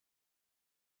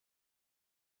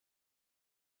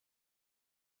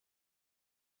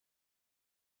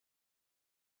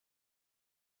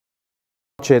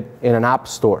it in an app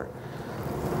store.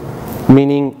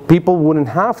 Meaning people wouldn't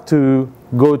have to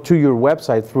go to your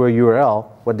website through a URL.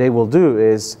 What they will do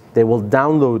is they will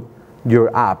download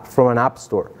your app from an app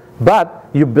store. But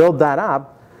you build that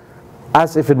app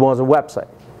as if it was a website.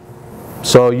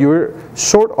 So you're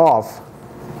sort of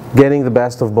getting the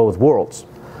best of both worlds.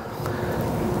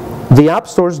 The app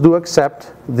stores do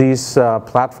accept these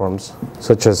platforms,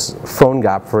 such as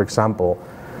PhoneGap, for example.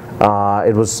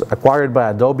 It was acquired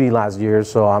by Adobe last year,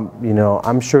 so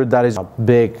I'm sure that is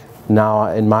big now,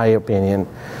 in my opinion.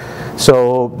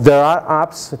 So there are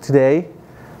apps today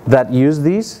that use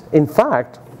these. In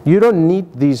fact, you don't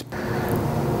need these.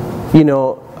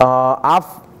 I've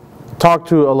talked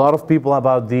to a lot of people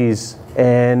about these,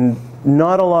 and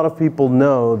not a lot of people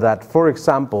know that, for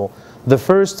example, the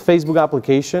first Facebook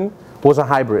application was a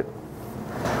hybrid.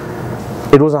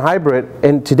 It was a hybrid,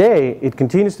 and today it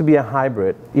continues to be a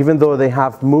hybrid, even though they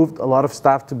have moved a lot of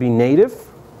stuff to be native.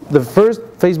 The first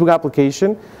Facebook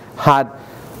application had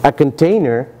a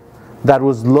container that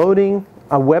was loading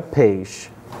a web page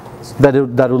that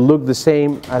would look the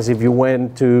same as if you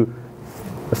went to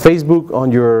Facebook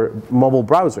on your mobile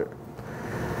browser.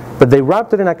 But they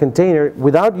wrapped it in a container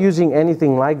without using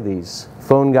anything like these,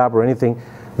 PhoneGap or anything.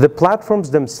 The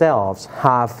platforms themselves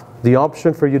have the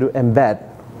option for you to embed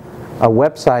a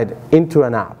website into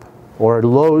an app or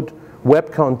load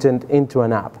web content into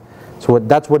an app. So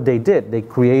that's what they did. They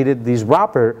created this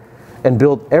wrapper and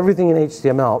built everything in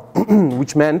HTML,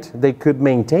 which meant they could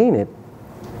maintain it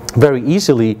very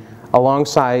easily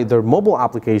alongside their mobile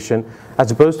application,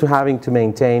 as opposed to having to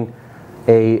maintain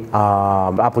a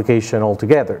application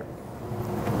altogether.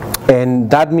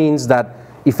 And that means that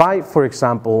if I, for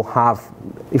example,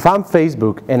 if I'm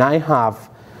Facebook and I have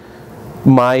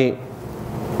my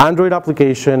Android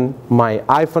application, my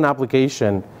iPhone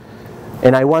application,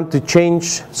 and I want to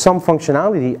change some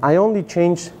functionality, I only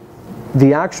change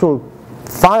the actual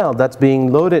file that's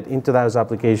being loaded into those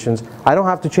applications. I don't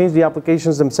have to change the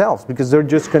applications themselves because they're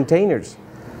just containers.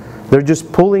 They're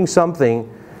just pulling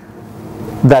something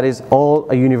that is all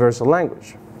a universal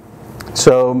language.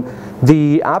 So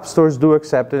the app stores do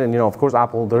accept it, and of course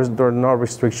Apple, there are no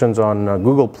restrictions on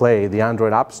Google Play, the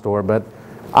Android App Store, but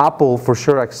Apple for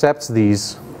sure accepts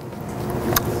these,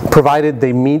 provided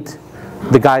they meet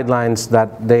the guidelines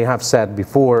that they have set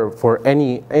before for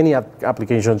any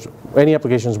applications,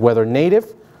 whether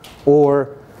native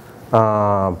or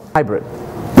hybrid.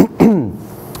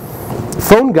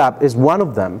 PhoneGap is one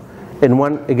of them, and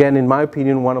again, in my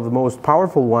opinion, one of the most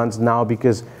powerful ones now,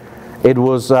 because it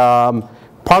was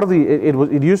part of the.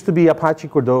 It used to be Apache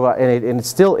Cordova, and it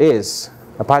still is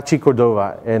Apache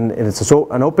Cordova, and it's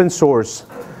an open source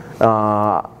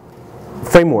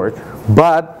framework,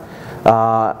 but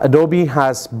Adobe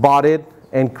has bought it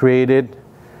and created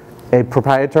a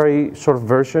proprietary sort of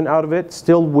version out of it,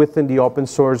 still within the open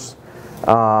source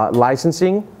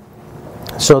licensing.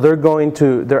 So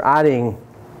they're adding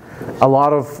a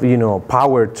lot of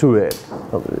power to it,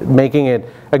 making it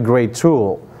a great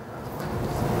tool.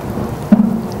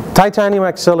 Titanium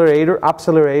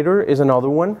Accelerator is another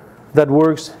one that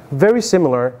works very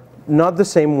similar, not the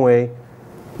same way.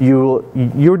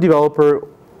 Your developer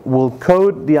will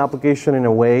code the application in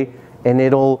a way, and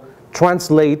it'll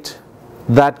translate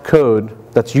that code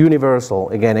that's universal,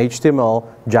 again, HTML,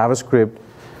 JavaScript,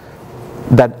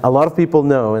 that a lot of people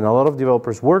know and a lot of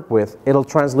developers work with. It'll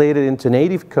translate it into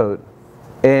native code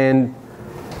and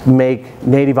make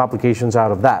native applications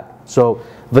out of that. So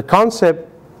the concept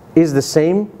is the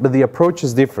same, but the approach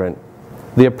is different.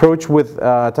 The approach with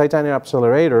Titanium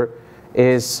Accelerator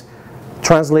is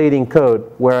translating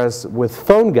code, whereas with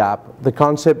PhoneGap, the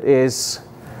concept is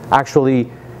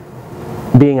actually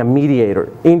being a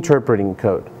mediator, interpreting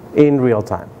code in real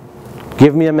time.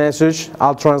 Give me a message,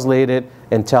 I'll translate it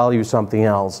and tell you something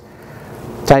else.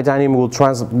 Titanium will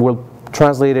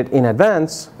translate it in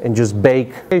advance and just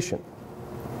bake it.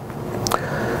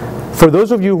 For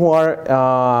those of you who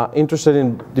are interested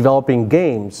in developing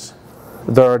games,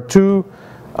 there are two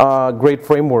great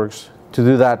frameworks to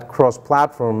do that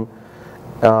cross-platform,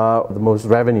 the most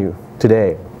revenue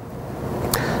today.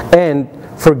 And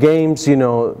for games,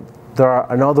 there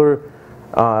are another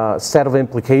set of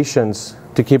implications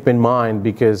to keep in mind,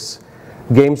 because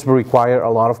games will require a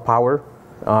lot of power,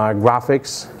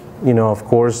 graphics, of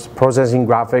course, processing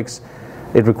graphics,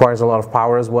 it requires a lot of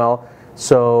power as well.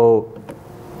 So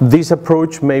this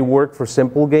approach may work for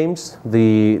simple games,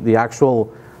 the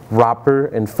actual wrapper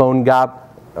and PhoneGap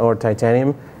or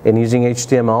Titanium, and using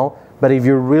HTML. But if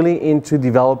you're really into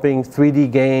developing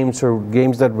 3D games or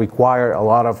games that require a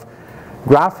lot of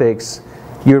graphics,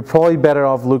 you're probably better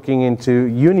off looking into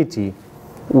Unity,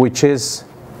 which is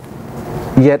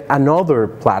yet another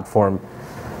platform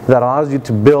that allows you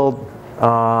to build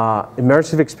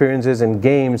immersive experiences and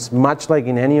games, much like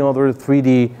in any other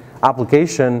 3D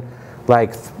application,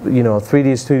 like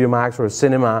 3D Studio Max or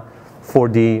Cinema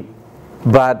 4D,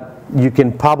 but you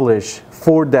can publish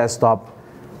for desktop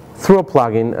through a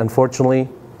plugin, unfortunately,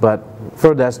 but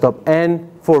for desktop and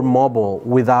for mobile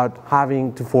without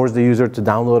having to force the user to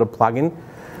download a plugin.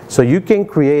 So you can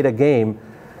create a game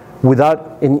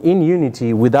in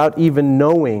Unity without even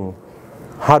knowing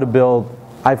how to build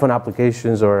iPhone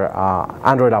applications or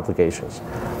Android applications.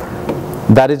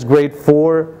 That is great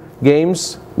for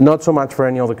games, not so much for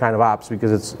any other kind of apps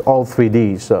because it's all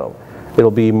 3D, so it'll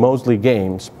be mostly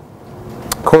games.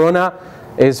 Corona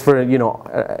is for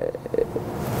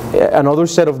another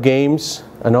set of games,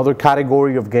 another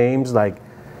category of games like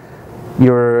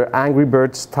your Angry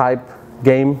Birds type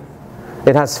game.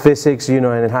 It has physics, and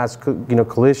it has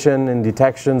collision and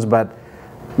detections, but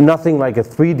nothing like a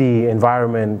 3D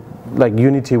environment like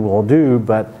Unity will do,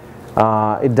 but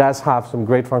it does have some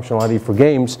great functionality for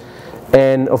games.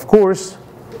 And of course,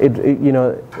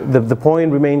 the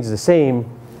point remains the same.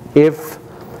 If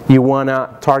you want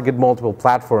to target multiple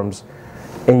platforms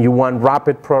and you want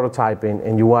rapid prototyping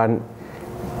and you want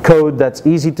code that's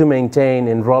easy to maintain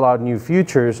and roll out new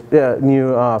features,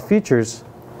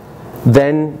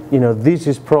 then this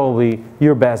is probably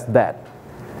your best bet.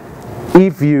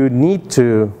 If you need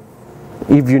to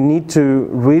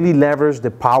really leverage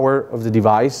the power of the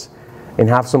device and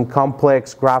have some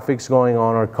complex graphics going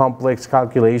on or complex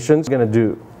calculations, you're going to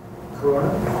do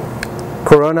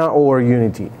Corona or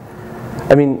Unity.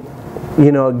 I mean,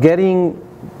 getting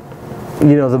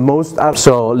the most up.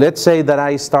 So let's say that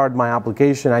I start my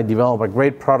application, I develop a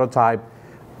great prototype.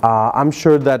 I'm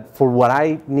sure that for what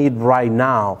I need right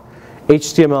now,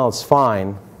 HTML is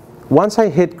fine. Once I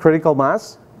hit critical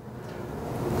mass,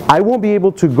 I won't be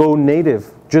able to go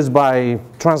native just by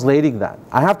translating that.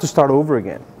 I have to start over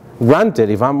again. Granted,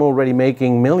 if I'm already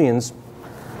making millions,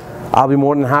 I'll be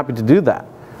more than happy to do that.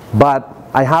 But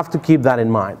I have to keep that in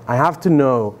mind. I have to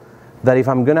know that if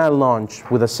I'm going to launch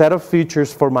with a set of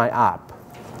features for my app,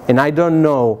 and I don't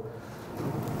know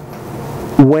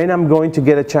when I'm going to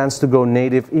get a chance to go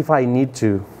native if I need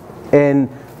to, and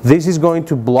this is going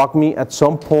to block me at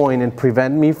some point and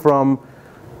prevent me from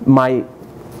my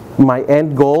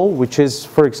end goal, which is,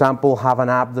 for example, have an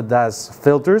app that does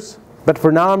filters. But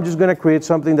for now, I'm just going to create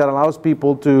something that allows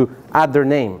people to add their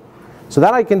name. So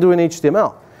that I can do in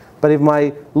HTML. But if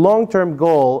my long-term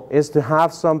goal is to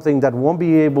have something that won't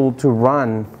be able to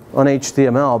run on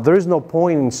HTML, there is no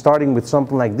point in starting with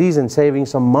something like this and saving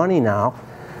some money now,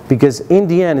 because in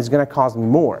the end, it's going to cost me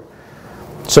more.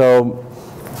 So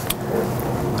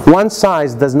one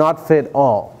size does not fit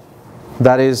all.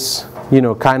 That is,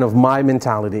 kind of my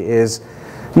mentality, is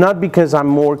not because I'm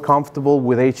more comfortable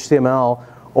with HTML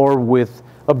or with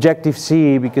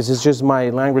Objective-C because it's just my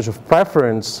language of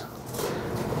preference.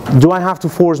 Do I have to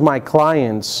force my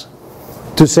clients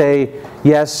to say,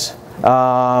 yes,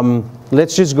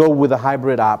 let's just go with a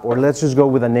hybrid app or let's just go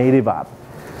with a native app?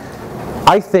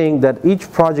 I think that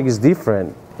each project is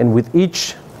different, and with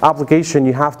each application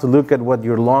you have to look at what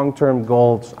your long-term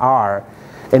goals are,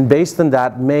 and based on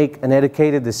that make an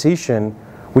educated decision,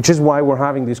 which is why we're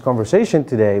having this conversation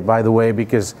today, by the way,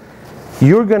 because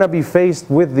you're going to be faced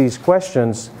with these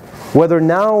questions, whether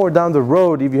now or down the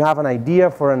road. If you have an idea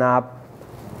for an app,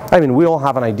 I mean, we all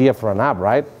have an idea for an app,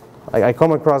 right? I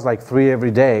come across like 3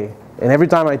 every day, and every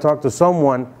time I talk to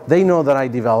someone, they know that I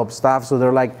develop stuff, so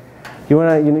they're like, you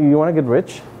wanna get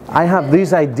rich? I have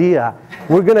this idea.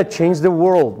 We're gonna change the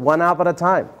world, one app at a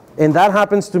time. And that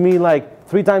happens to me like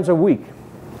 3 times a week.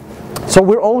 So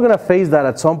we're all gonna face that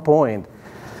at some point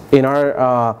in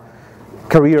our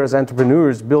career as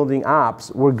entrepreneurs building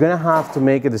apps. We're gonna have to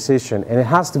make a decision, and it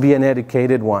has to be an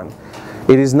educated one.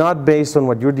 It is not based on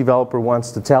what your developer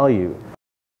wants to tell you.